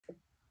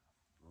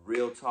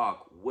Real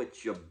talk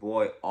with your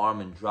boy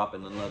Armin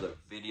dropping another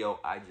video.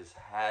 I just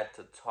had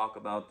to talk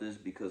about this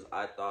because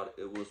I thought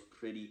it was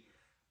pretty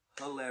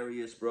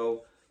hilarious,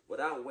 bro.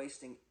 Without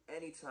wasting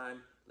any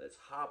time, let's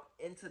hop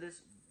into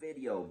this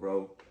video,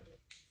 bro.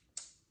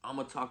 I'm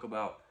gonna talk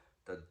about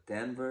the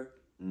Denver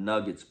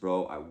Nuggets,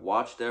 bro. I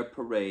watched their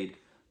parade.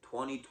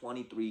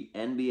 2023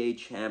 NBA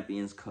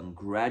champions.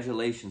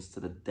 Congratulations to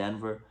the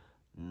Denver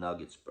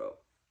Nuggets, bro.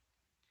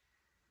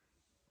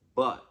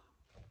 But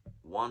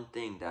one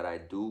thing that I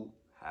do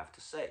have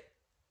to say,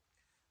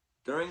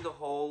 during the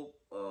whole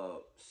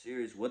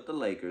series with the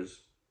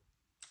Lakers,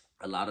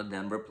 a lot of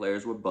Denver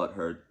players were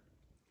butthurt.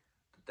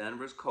 The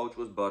Denver's coach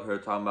was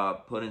butthurt, talking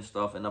about putting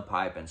stuff in the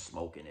pipe and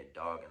smoking it,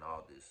 dog, and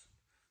all this.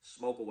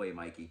 Smoke away,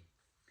 Mikey.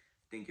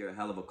 Think you're a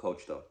hell of a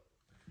coach, though.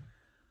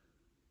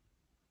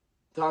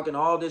 Talking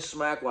all this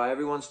smack while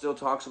everyone still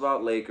talks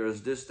about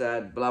Lakers, this,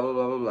 that, blah, blah,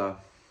 blah, blah, blah.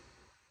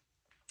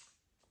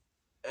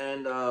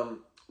 And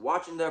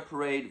watching their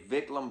parade,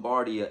 Vic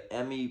Lombardi, an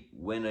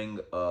Emmy-winning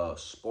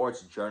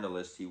sports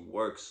journalist, he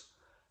works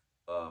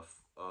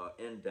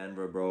in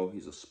Denver, bro.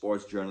 He's a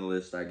sports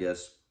journalist, I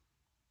guess.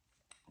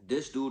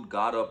 This dude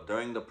got up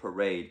during the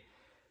parade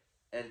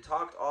and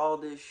talked all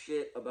this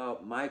shit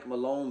about Mike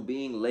Malone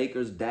being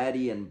Lakers'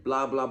 daddy and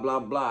blah, blah, blah,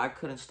 blah. I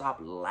couldn't stop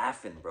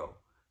laughing, bro.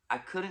 I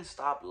couldn't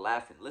stop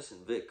laughing. Listen,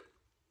 Vic,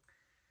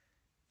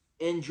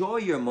 enjoy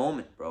your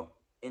moment, bro.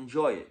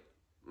 Enjoy it.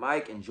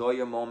 Mike, enjoy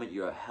your moment.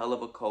 You're a hell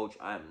of a coach.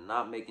 I am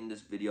not making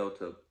this video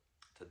to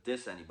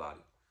diss anybody.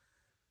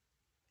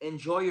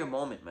 Enjoy your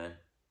moment, man.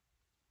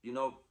 You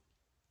know,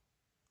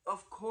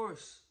 of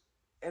course,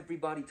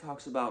 everybody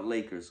talks about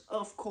Lakers.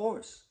 Of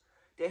course.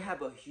 They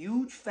have a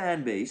huge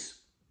fan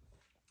base.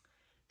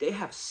 They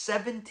have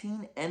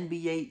 17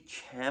 NBA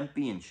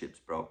championships,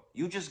 bro.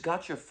 You just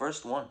got your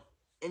first one.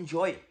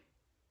 Enjoy it.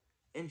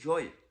 Enjoy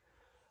it.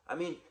 I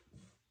mean,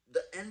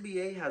 the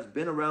NBA has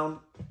been around,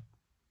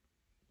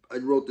 I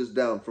wrote this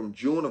down, from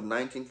June of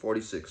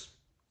 1946.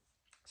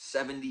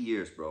 70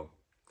 years, bro.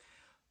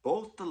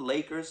 Both the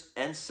Lakers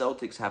and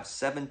Celtics have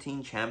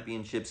 17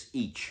 championships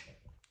each.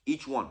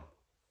 Each one.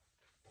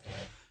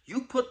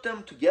 You put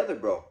them together,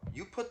 bro.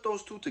 You put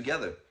those two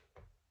together.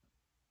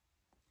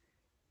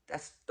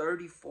 That's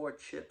 34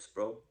 chips,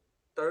 bro.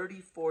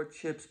 34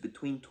 chips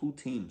between two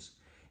teams.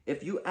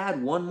 If you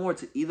add one more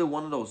to either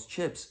one of those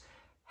chips,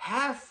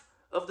 half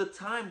of the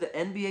time the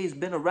NBA has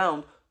been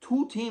around,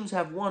 two teams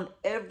have won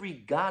every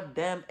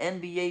goddamn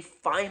NBA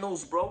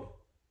finals, bro.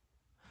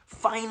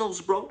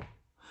 Finals, bro.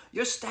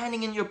 You're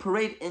standing in your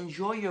parade.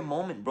 Enjoy your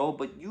moment, bro.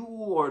 But you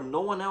or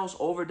no one else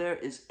over there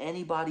is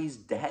anybody's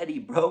daddy,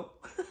 bro.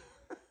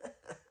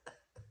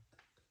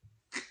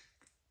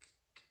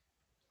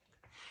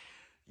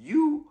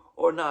 You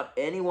or not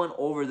anyone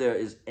over there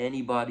is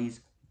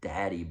anybody's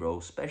daddy, bro.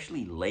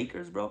 Especially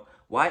Lakers, bro.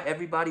 Why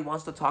everybody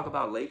wants to talk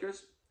about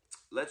Lakers?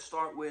 Let's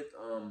start with,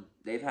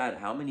 they've had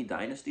how many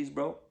dynasties,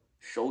 bro?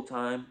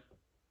 Showtime,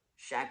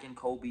 Shaq and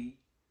Kobe.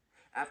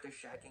 After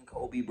Shaq and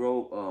Kobe,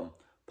 bro,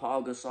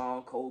 Paul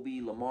Gasol,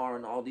 Kobe, Lamar,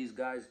 and all these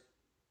guys.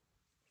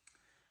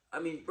 I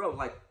mean, bro,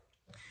 like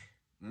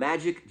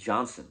Magic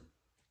Johnson.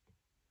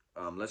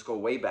 Let's go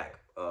way back.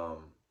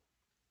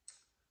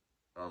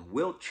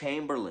 Wilt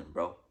Chamberlain,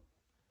 bro.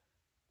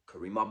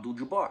 Kareem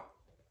Abdul-Jabbar.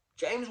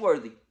 James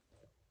Worthy.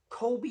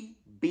 Kobe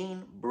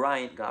Bean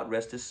Bryant, God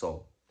rest his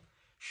soul.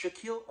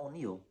 Shaquille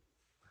O'Neal.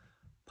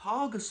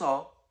 Paul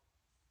Gasol.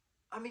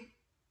 I mean,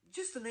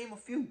 just to name a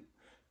few.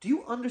 Do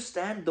you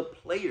understand the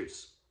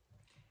players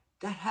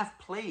that have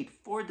played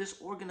for this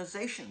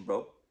organization,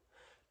 bro?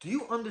 Do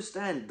you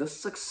understand the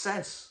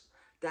success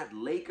that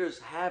Lakers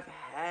have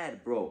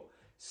had, bro,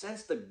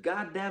 since the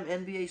goddamn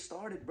NBA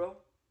started, bro?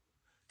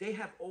 They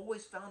have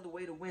always found a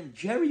way to win.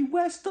 Jerry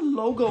West, the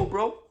logo,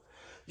 bro.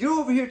 You're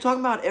over here talking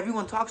about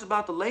everyone talks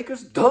about the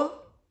Lakers. Duh.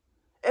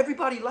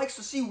 Everybody likes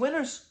to see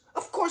winners.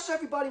 Of course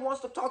everybody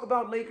wants to talk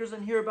about Lakers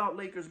and hear about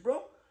Lakers,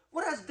 bro.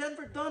 What has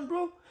Denver done,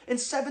 bro? In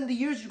 70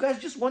 years, you guys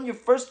just won your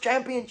first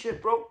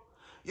championship, bro.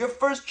 Your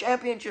first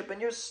championship,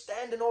 and you're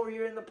standing over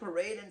here in the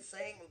parade and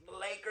saying,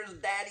 Lakers,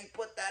 daddy,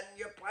 put that in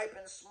your pipe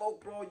and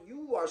smoke, bro.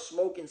 You are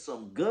smoking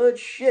some good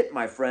shit,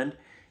 my friend.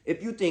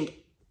 If you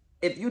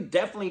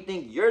definitely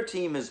think your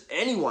team is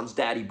anyone's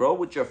daddy, bro,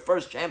 with your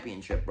first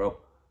championship, bro,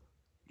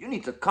 you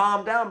need to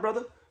calm down,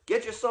 brother.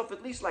 Get yourself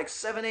at least like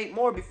 7, 8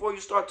 more before you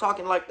start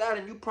talking like that,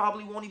 and you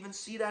probably won't even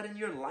see that in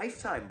your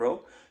lifetime,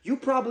 bro. You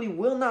probably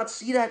will not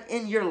see that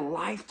in your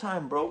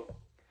lifetime, bro.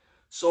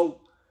 So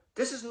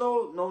this is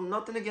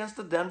nothing against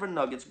the Denver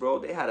Nuggets, bro.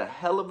 They had a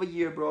hell of a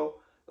year, bro.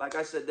 Like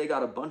I said, they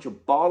got a bunch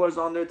of ballers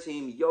on their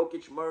team.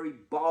 Jokic, Murray,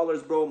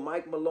 ballers, bro.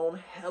 Mike Malone,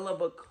 hell of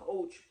a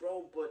coach,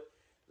 bro. But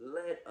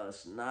let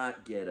us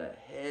not get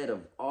ahead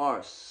of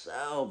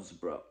ourselves,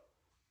 bro.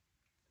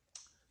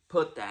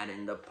 Put that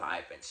in the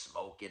pipe and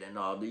smoke it and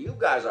all. You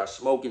guys are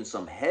smoking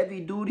some heavy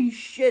duty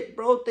shit,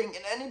 bro.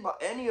 Thinking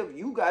any of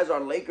you guys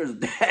are Lakers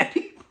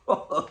daddy,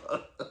 bro.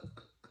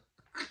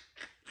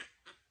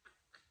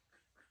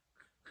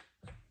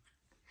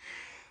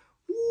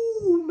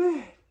 Ooh,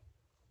 man.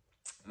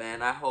 Man,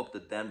 man, I hope the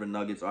Denver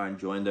Nuggets are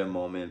enjoying their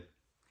moment.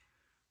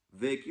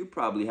 Vic, you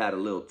probably had a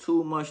little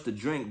too much to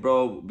drink,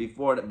 bro,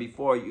 before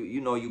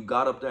you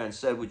got up there and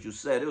said what you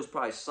said. It was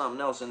probably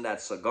something else in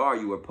that cigar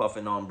you were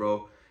puffing on,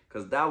 bro,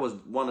 because that was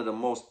one of the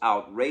most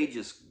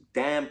outrageous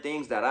damn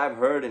things that I've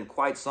heard in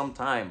quite some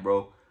time,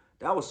 bro.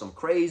 That was some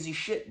crazy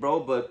shit, bro,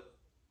 but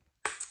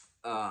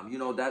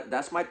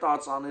that's my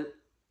thoughts on it.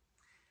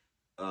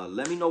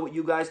 Let me know what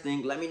you guys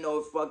think. Let me know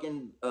if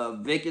fucking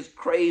Vic is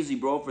crazy,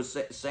 bro, for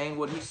saying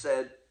what he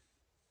said.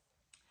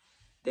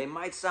 They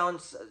might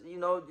sound,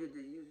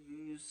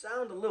 you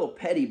sound a little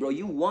petty, bro.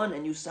 You won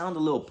and you sound a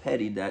little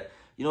petty. That,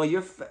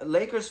 your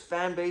Lakers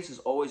fan base is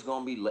always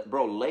going to be,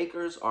 bro,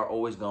 Lakers are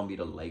always going to be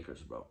the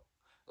Lakers, bro.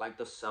 Like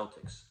the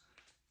Celtics.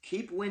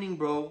 Keep winning,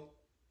 bro.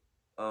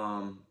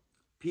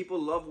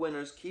 People love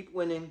winners. Keep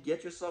winning.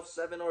 Get yourself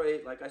 7 or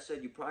 8. Like I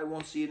said, you probably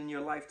won't see it in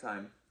your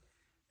lifetime.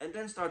 And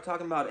then start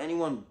talking about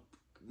anyone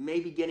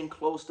maybe getting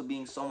close to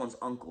being someone's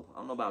uncle. I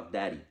don't know about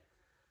daddy.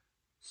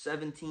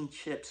 17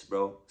 chips,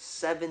 bro.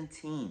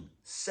 17,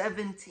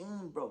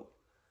 bro.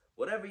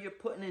 Whatever you're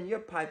putting in your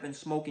pipe and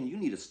smoking, you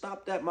need to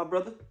stop that, my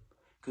brother.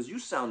 Because you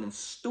sounding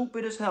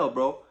stupid as hell,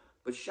 bro.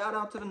 But shout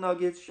out to the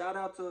Nuggets. Shout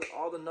out to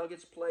all the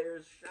Nuggets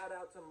players. Shout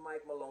out to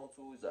Mike Malone,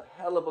 too. He's a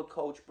hell of a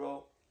coach,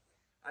 bro.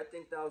 I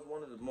think that was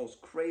one of the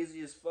most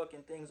craziest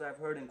fucking things I've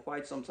heard in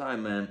quite some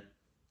time, man.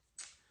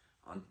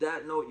 On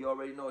that note, you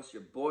already know it's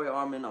your boy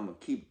Armin. I'm going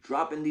to keep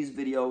dropping these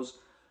videos.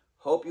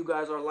 Hope you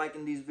guys are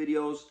liking these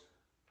videos.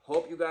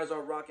 Hope you guys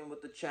are rocking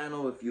with the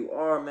channel. If you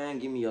are, man,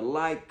 give me a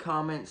like,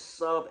 comment,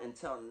 sub.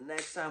 Until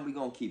next time, we're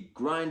going to keep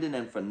grinding.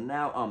 And for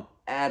now, I'm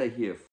out of here.